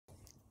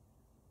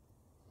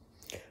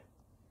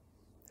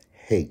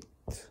hate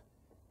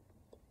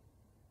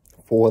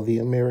for the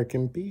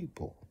American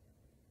people.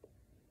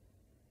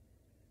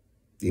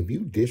 If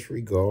you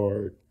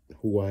disregard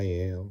who I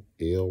am,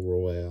 El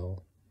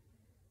Royale,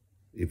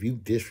 if you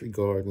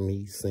disregard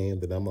me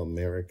saying that I'm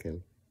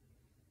American,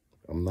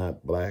 I'm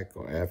not black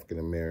or African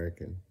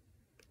American,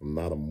 I'm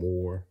not a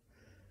Moor,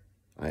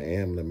 I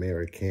am an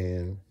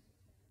American.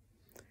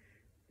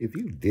 If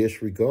you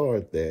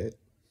disregard that,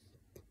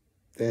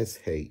 that's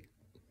hate.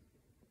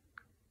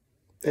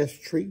 That's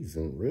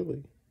treason,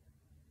 really.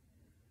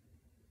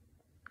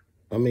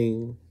 I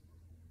mean,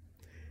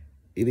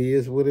 it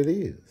is what it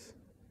is.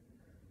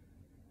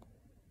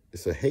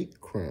 It's a hate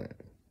crime.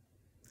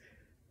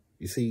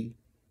 You see,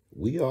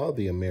 we are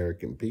the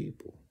American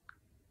people.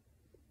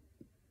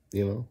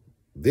 You know,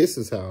 this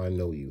is how I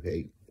know you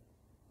hate.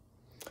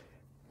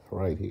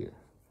 Right here.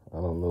 I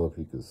don't know if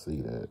you can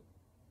see that.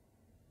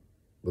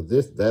 But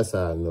that's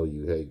how I know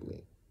you hate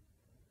me.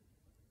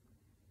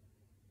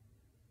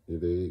 You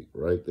dig?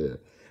 Right there.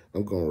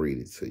 I'm going to read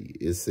it to you.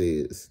 It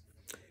says,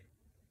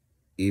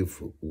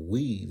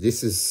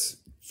 this is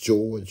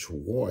George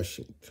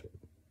Washington,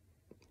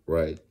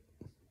 right?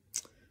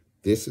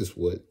 This is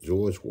what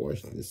George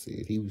Washington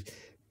said.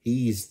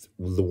 He's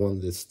the one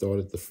that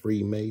started the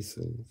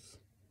Freemasons.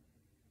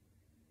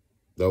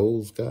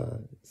 Those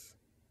guys,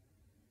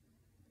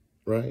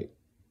 right?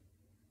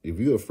 If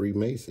you're a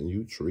Freemason,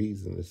 you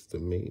treasonous to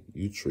me.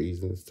 You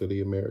treasonous to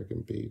the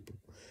American people.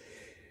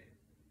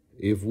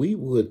 If we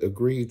would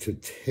agree to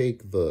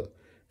take the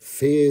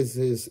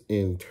fezzes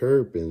and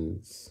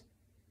turbans,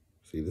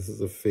 see, this is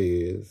a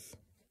fez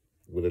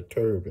with a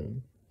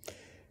turban,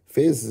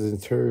 fezzes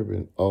and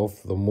turban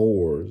off the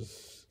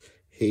Moors'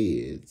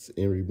 heads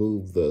and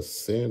remove the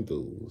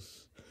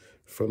sandals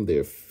from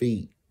their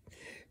feet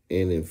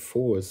and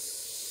enforce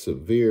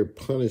severe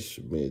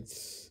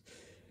punishments,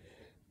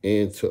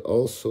 and to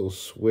also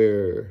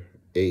swear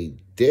a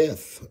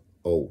death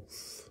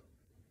oath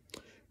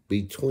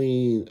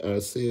between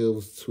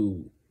ourselves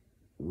to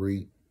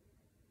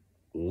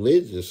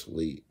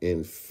religiously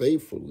and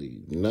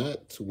faithfully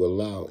not to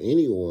allow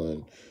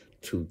anyone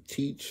to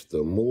teach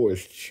the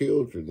Moorish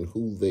children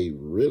who they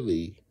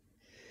really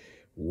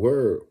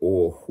were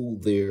or who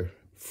their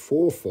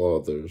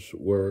forefathers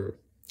were,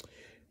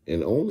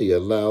 and only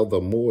allow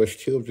the Moorish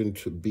children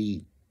to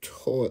be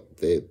taught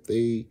that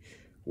they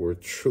were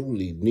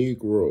truly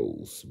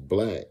Negroes,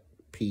 black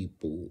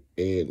people,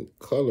 and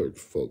colored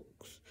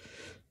folks.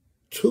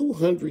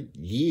 200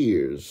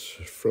 years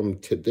from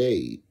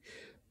today,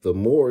 the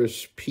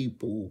Moorish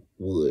people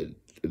would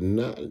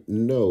not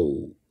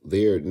know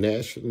their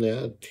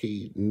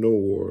nationality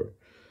nor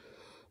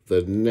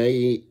the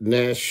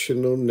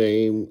national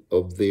name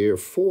of their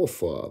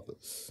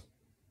forefathers,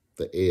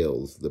 the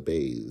Els, the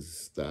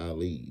Bays, the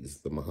Alis,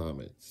 the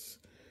Muhammads,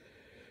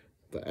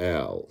 the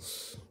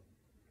Als.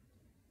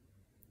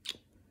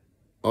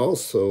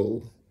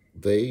 Also,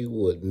 they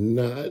would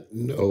not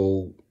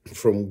know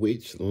from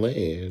which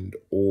land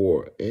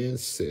or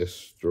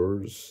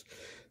ancestors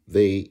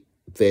that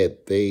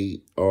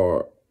they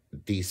are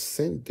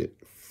descended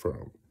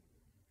from.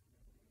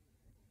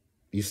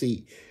 You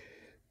see,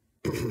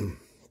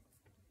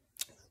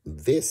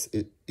 this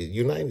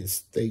United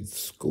States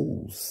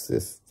school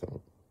system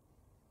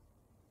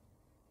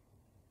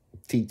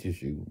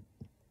teaches you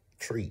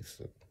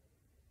treason.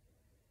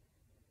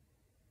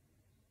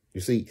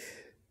 You see,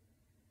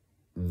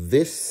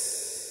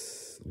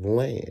 this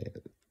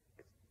land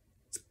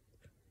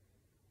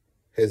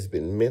has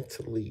been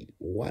mentally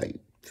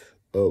wiped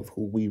of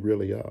who we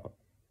really are.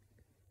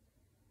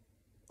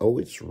 Oh,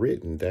 it's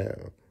written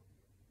down,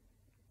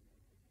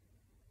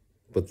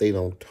 but they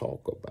don't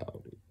talk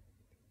about it.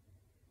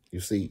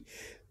 You see,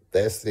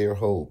 that's their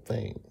whole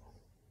thing.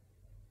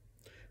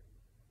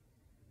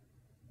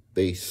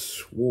 They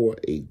swore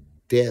a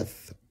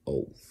death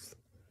oath.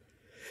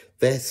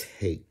 That's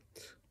hate.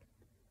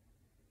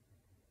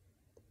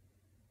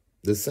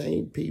 The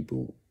same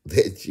people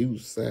that you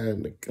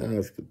signed the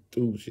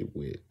Constitution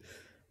with,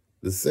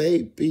 the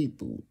same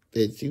people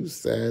that you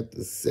signed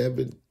the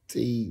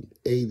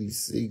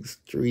 1786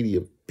 Treaty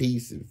of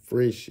Peace and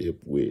Friendship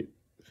with,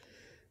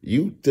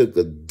 you took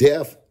a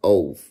death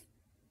oath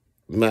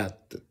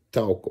not to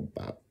talk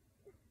about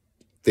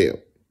them,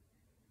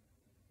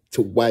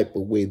 to wipe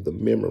away the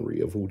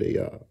memory of who they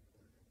are.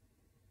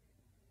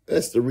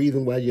 That's the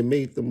reason why you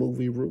made the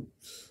movie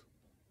Roots.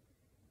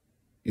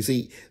 You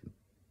see,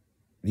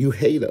 you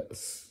hate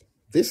us.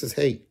 This is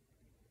hate.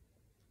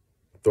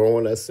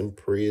 Throwing us in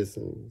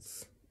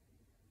prisons,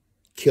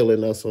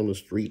 killing us on the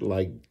street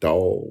like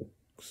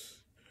dogs.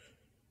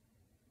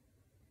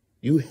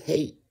 You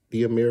hate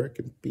the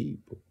American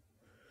people.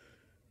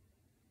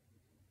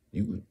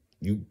 You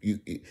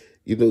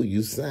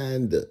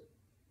signed the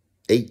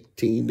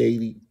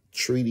 1880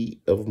 Treaty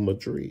of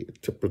Madrid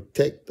to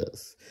protect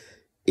us,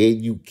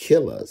 and you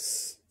kill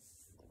us,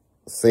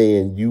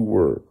 saying you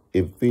were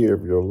in fear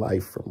of your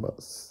life from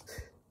us.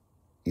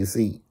 You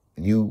see,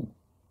 you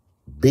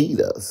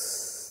beat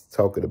us,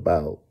 talking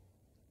about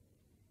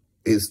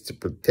is to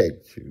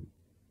protect you.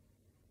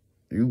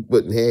 You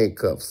putting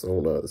handcuffs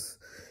on us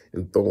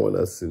and throwing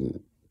us in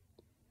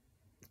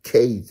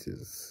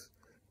cages,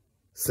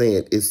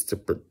 saying it's to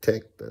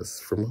protect us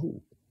from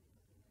who?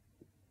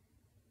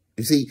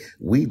 You see,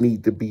 we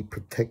need to be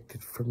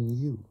protected from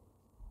you.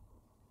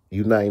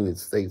 United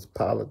States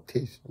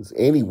politicians,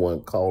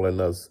 anyone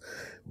calling us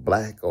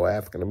black or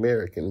African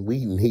American,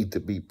 we need to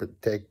be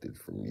protected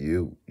from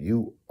you.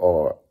 You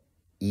are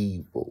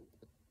evil.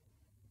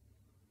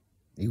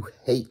 You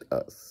hate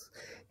us.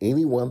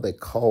 Anyone that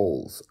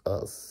calls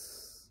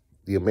us,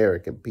 the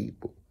American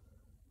people,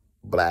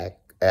 black,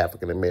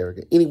 African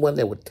American, anyone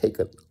that would take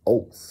an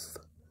oath,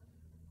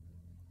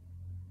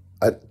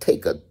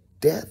 take a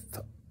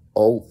death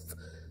oath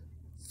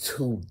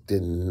to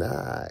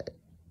deny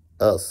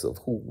us of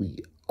who we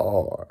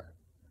are,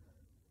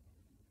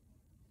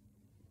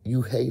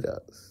 you hate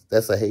us.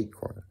 That's a hate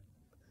crime.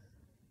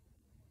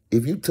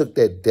 If you took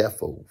that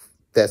death oath,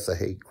 that's a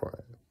hate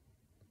crime.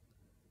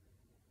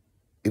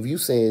 If you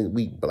saying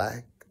we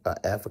black or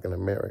African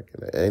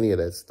American or any of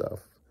that stuff,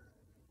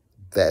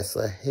 that's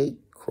a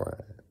hate crime.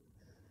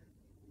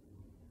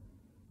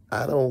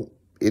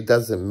 It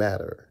doesn't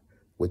matter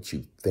what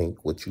you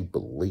think, what you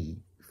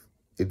believe.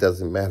 It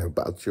doesn't matter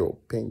about your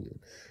opinion.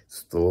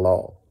 It's the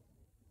law.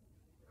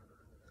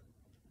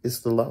 It's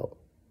the law.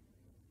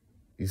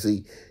 You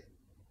see,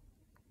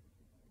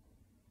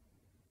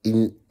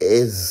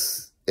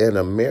 as an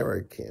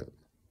American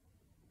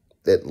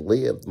that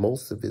lived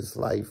most of his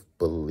life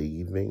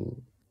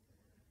believing,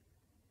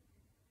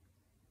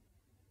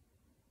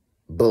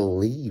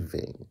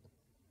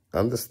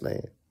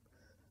 understand,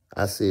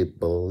 I said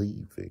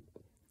believing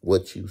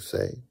what you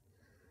say,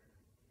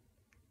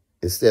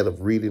 instead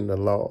of reading the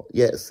law.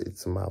 Yes,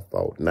 it's my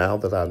fault. Now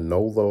that I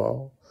know the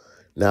law,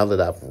 now that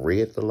I've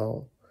read the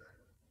law,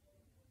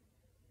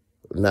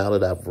 now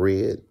that I've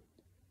read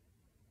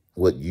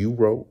what you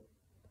wrote,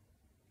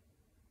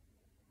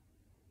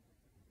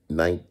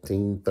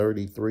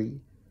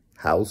 1933,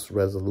 House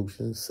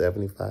Resolution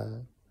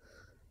 75,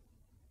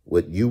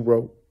 what you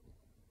wrote,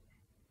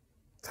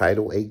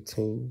 Title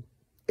 18,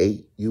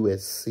 8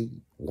 USC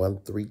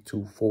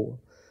 1324.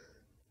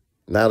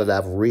 Now that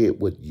I've read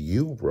what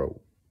you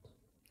wrote,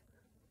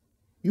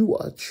 you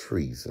are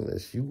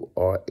treasonous. You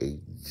are a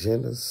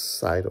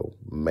genocidal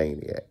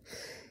maniac.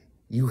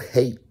 You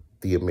hate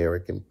the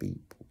American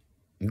people.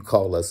 You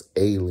call us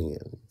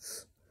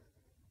aliens.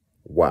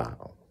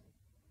 Wow.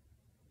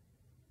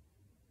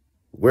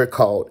 We're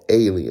called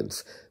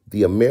aliens.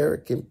 The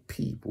American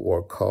people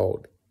are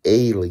called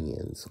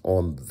aliens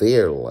on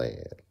their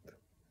land.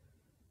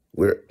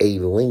 We're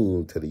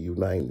alien to the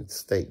United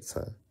States,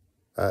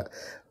 huh?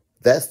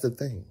 That's the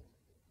thing.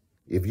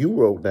 If you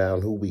wrote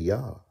down who we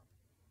are,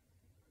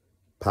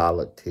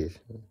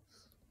 politicians,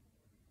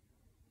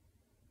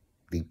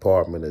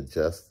 Department of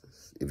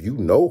Justice, if you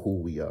know who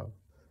we are,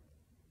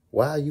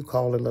 why are you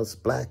calling us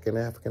black and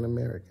African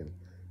American?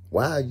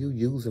 Why are you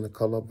using the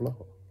color of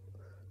law?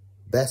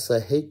 That's a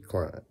hate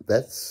crime.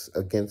 That's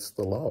against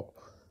the law.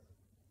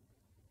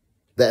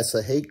 That's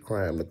a hate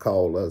crime to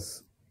call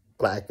us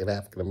black and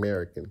African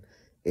American,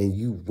 and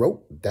you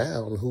wrote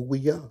down who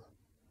we are.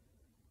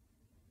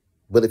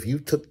 But if you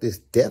took this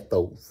death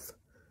oath,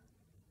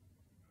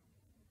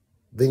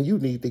 then you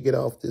need to get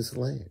off this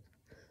land.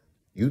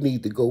 You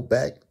need to go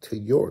back to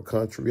your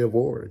country of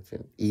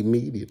origin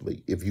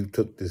immediately if you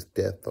took this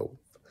death oath.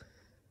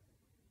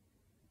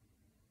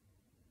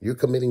 You're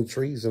committing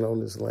treason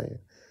on this land.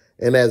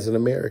 And as an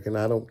American,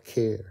 I don't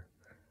care.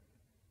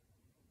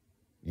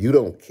 You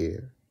don't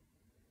care.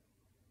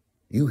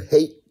 You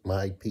hate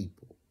my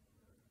people.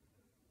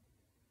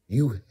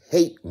 You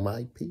hate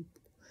my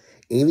people.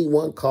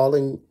 Anyone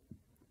calling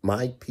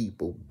my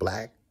people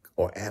black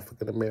or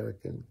African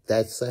American,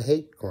 that's a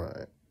hate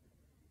crime.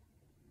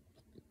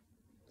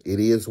 It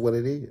is what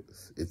it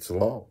is. It's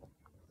law.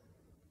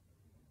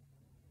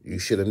 You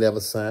should have never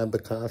signed the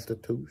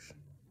Constitution.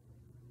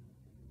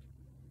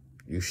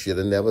 You should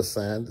have never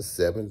signed the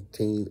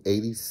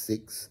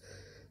 1786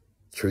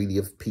 Treaty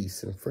of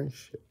Peace and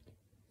Friendship.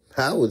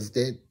 How is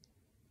that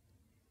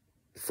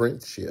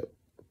friendship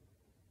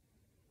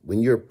when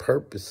you're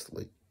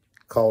purposely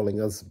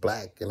calling us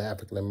black and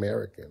African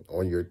American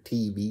on your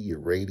TV, your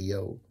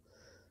radio,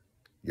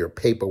 your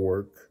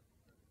paperwork?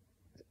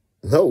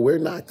 No, we're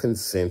not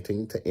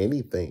consenting to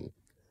anything.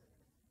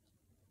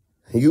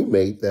 You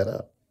made that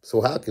up.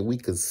 So how can we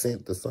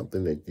consent to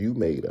something that you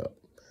made up?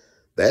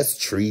 That's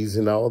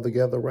treason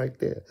altogether right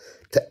there.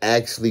 To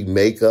actually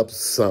make up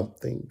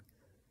something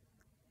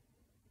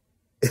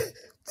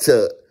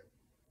to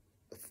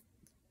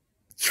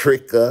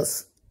trick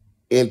us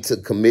into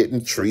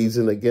committing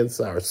treason against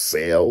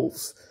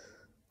ourselves.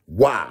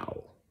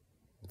 Wow.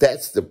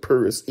 That's the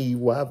purest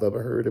evil I've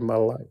ever heard in my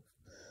life.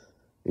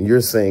 And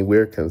you're saying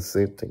we're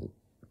consenting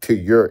to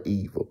your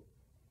evil,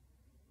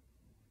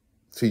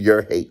 to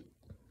your hate.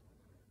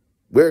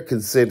 We're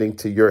consenting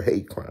to your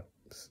hate crimes.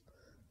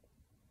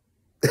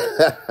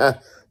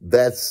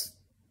 That's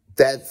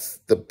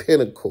the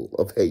pinnacle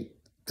of hate,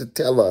 to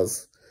tell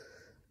us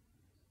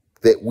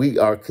that we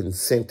are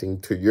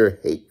consenting to your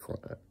hate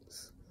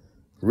crimes.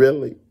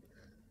 Really?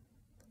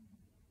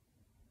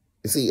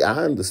 You see,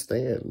 I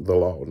understand the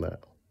law now.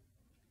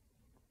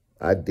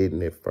 I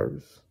didn't at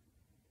first.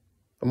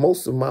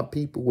 Most of my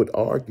people would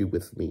argue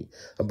with me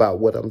about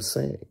what I'm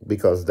saying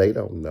because they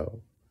don't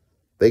know.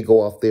 They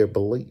go off their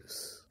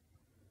beliefs.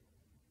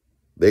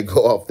 They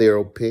go off their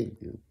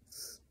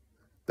opinions.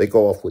 They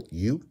go off what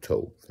you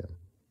told them.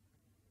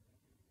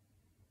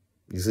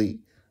 You see,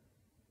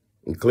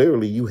 and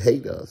clearly you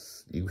hate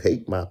us. You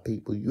hate my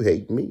people. You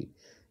hate me.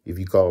 If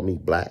you call me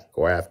black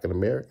or African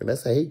American,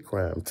 that's a hate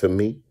crime to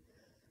me.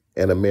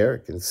 An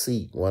American,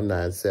 C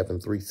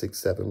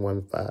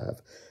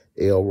 197-36715,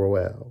 El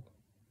Royale.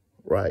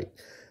 Right.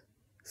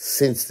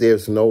 Since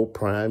there's no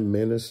prime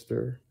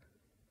minister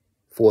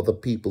for the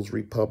People's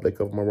Republic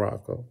of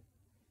Morocco,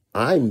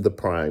 I'm the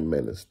prime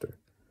minister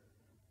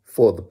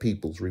for the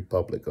People's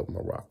Republic of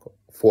Morocco,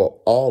 for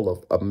all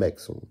of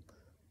Amexem,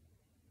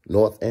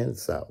 North and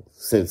South.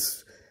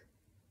 Since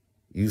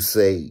you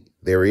say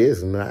there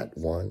is not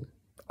one,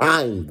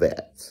 I'm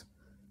that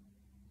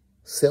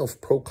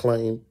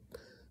self-proclaimed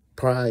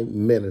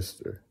Prime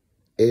Minister,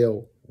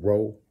 El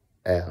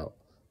Royale.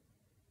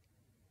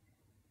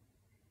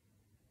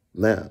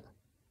 Now,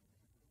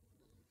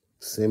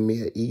 send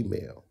me an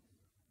email.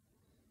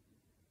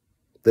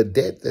 The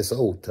debt that's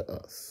owed to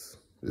us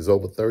is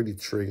over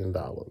 $30 trillion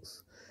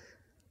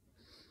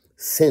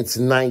since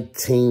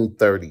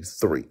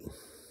 1933.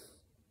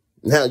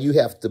 Now, you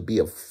have to be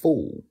a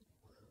fool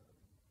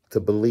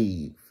to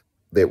believe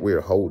that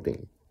we're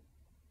holding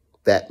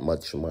that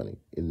much money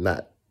and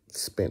not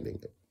spending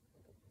it.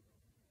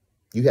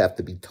 You have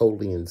to be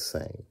totally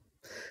insane.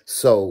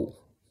 So,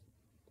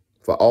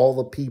 for all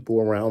the people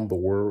around the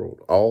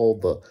world, all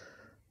the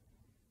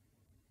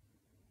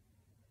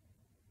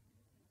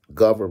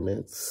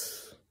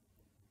governments,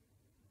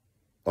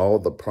 all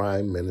the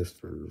prime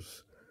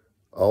ministers,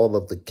 all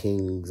of the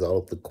kings, all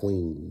of the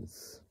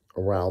queens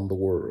around the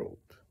world,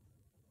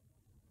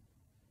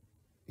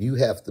 you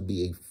have to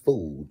be a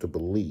fool to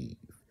believe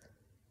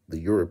the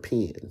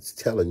Europeans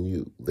telling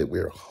you that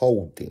we're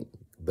holding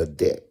the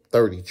debt,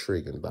 $30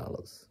 trillion.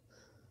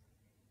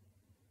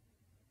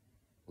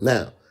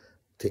 Now,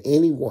 to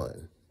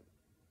anyone,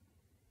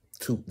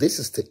 this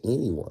is to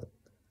anyone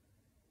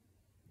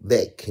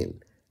that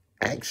can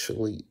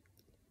actually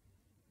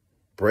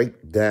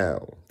break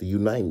down the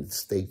United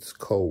States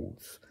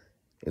codes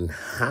and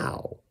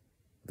how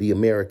the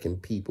American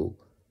people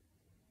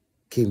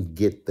can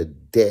get the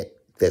debt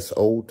that's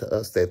owed to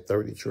us, that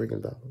 $30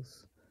 trillion.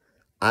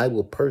 I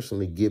will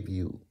personally give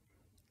you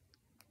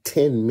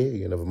 10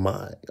 million of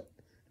my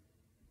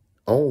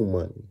own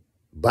money,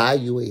 buy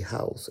you a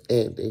house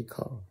and a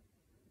car.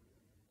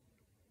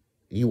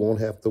 You won't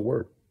have to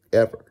work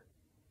ever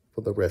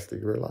for the rest of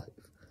your life.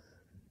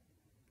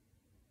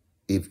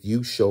 If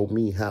you show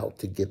me how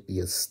to get the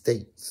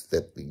estates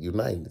that the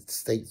United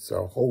States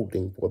are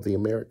holding for the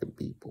American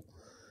people.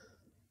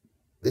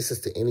 This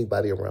is to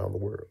anybody around the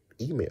world.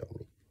 Email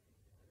me.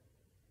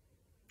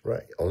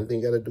 Right. Only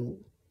thing you got to do,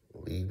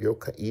 leave your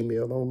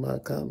email on my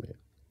comment.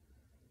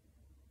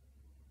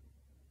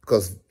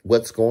 Because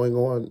what's going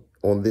on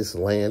this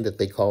land that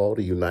they call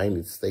the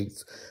United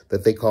States,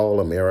 that they call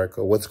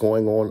America, what's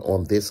going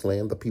on this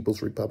land, the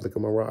People's Republic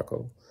of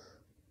Morocco,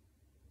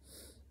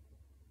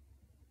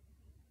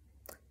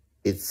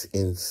 it's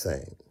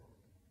insane.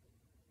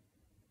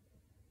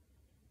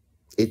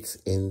 It's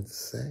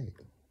insane.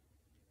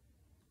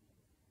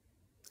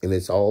 And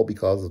it's all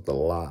because of the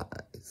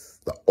lies,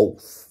 the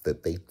oath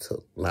that they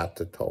took not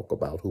to talk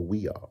about who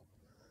we are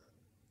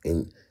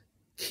and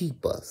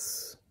keep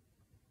us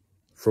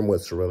from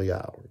what's really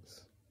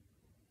ours.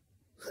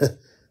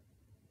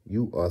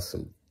 You are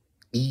some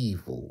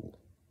evil.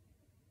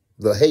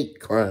 The hate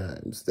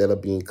crimes that are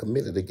being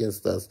committed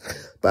against us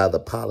by the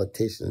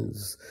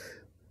politicians,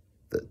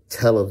 the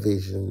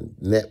television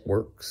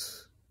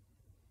networks,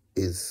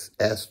 is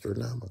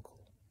astronomical.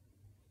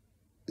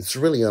 It's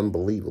really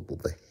unbelievable,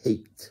 the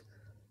hate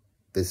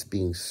that's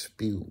being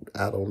spewed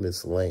out on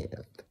this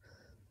land,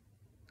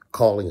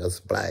 calling us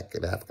black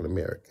and African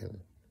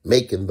American,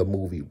 making the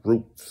movie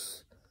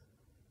Roots,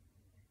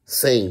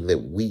 saying that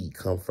we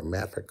come from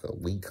Africa,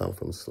 we come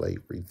from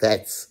slavery.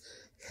 That's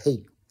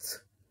hate.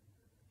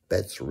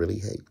 That's really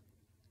hate.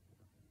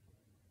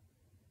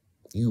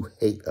 You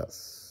hate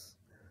us.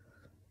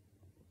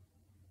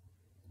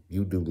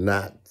 You do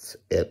not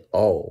at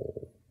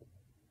all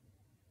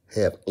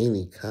have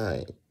any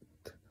kind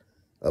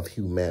of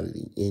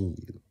humanity in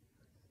you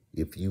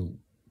if you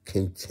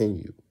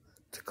continue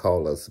to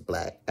call us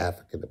black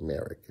African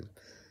American,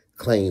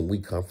 claim we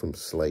come from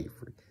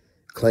slavery,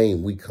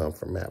 claim we come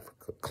from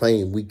Africa,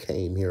 claim we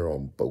came here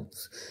on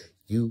boats.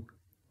 You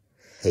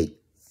hate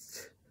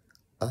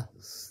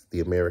us, the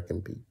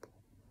American people.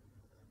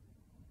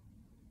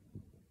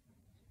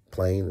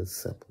 Plain and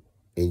simple.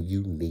 And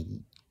you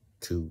need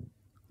to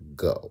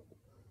go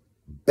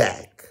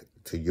back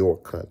to your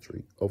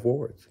country of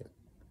origin.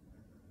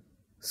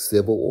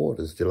 Civil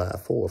Orders, July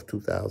 4th,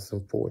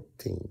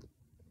 2014.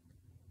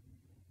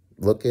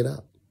 Look it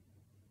up.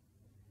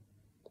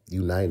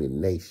 United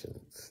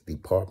Nations,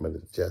 Department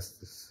of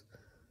Justice.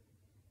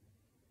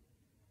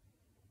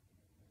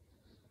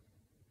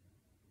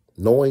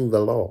 Knowing the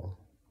law,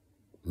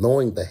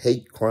 knowing the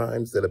hate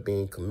crimes that are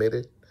being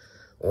committed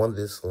on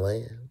this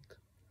land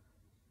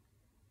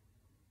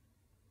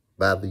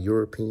by the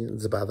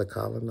Europeans, by the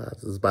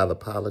colonizers, by the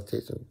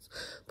politicians,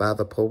 by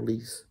the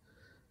police,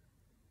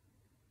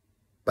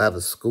 by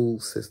the school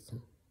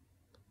system,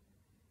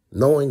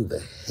 knowing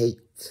the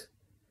hate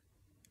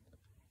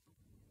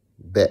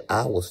that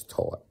I was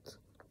taught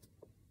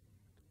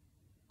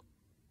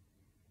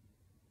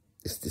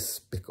is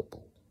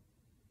despicable.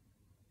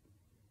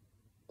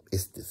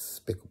 It's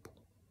despicable.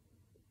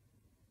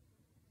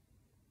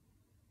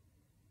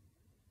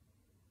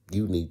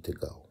 You need to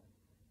go.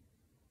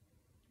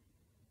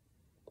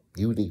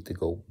 You need to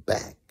go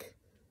back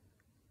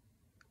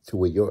to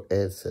where your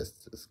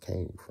ancestors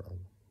came from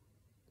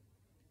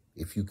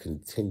if you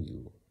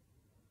continue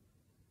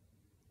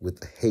with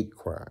the hate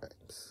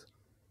crimes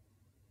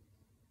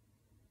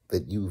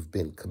that you've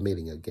been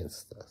committing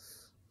against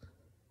us.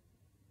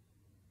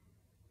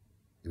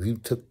 If you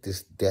took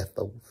this death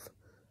oath,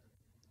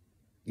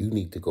 you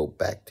need to go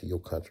back to your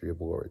country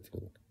of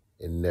origin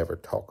and never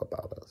talk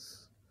about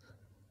us.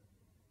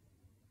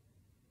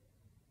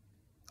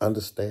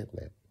 Understand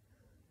that.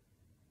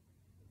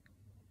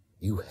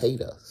 You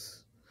hate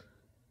us.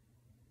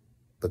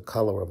 The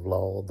color of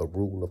law, the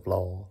rule of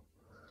law.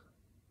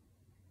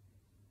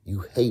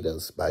 You hate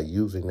us by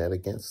using that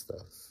against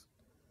us.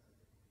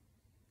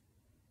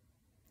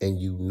 And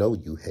you know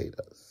you hate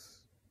us.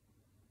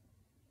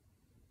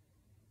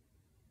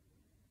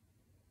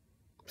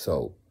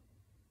 So,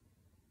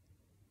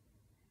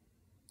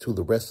 to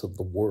the rest of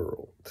the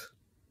world,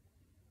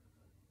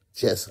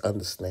 just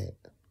understand,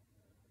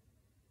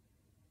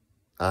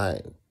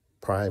 I'm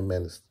Prime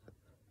Minister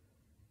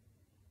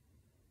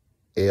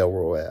El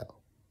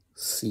Royale,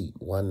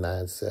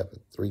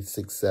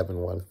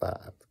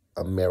 C197-36715,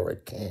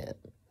 American.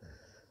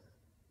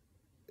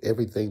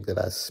 Everything that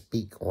I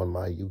speak on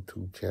my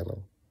YouTube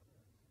channel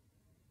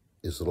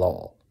is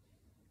law.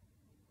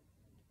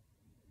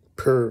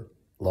 Pure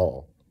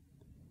law.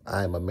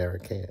 I am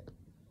American.